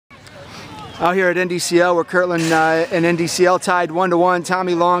Out here at NDCL, where Kirtland and NDCL tied 1-1.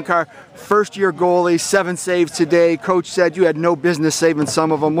 Tommy Loncar, first-year goalie, 7 saves today. Coach said you had no business saving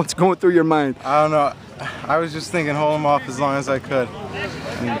some of them. What's going through your mind? I don't know. I was just thinking hold them off as long as I could.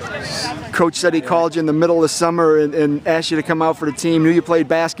 Coach said he called you in the middle of the summer and asked you to come out for the team. Knew you played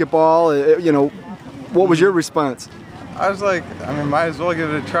basketball. You know, what was your response? I was like, I mean, might as well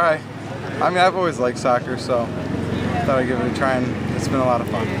give it a try. I mean, I've always liked soccer, so I thought I'd give it a try, and it's been a lot of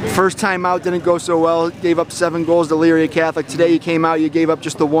fun. First time out didn't go so well. Gave up 7 goals to Elyria Catholic. Today you came out, you gave up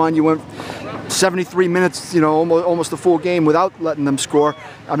just the 1. You went 73 minutes, you know, almost a full game without letting them score.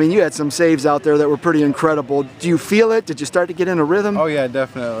 I mean, you had some saves out there that were pretty incredible. Do you feel it? Did you start to get in a rhythm? Oh yeah,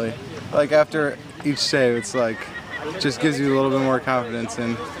 definitely. Like after each save, it's like, it just gives you a little bit more confidence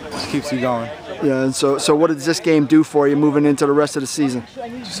and just keeps you going. Yeah, and so what does this game do for you moving into the rest of the season?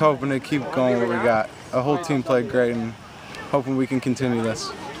 Just hoping to keep going what we got. The whole team played great and hoping we can continue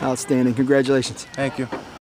this. Outstanding. Congratulations. Thank you.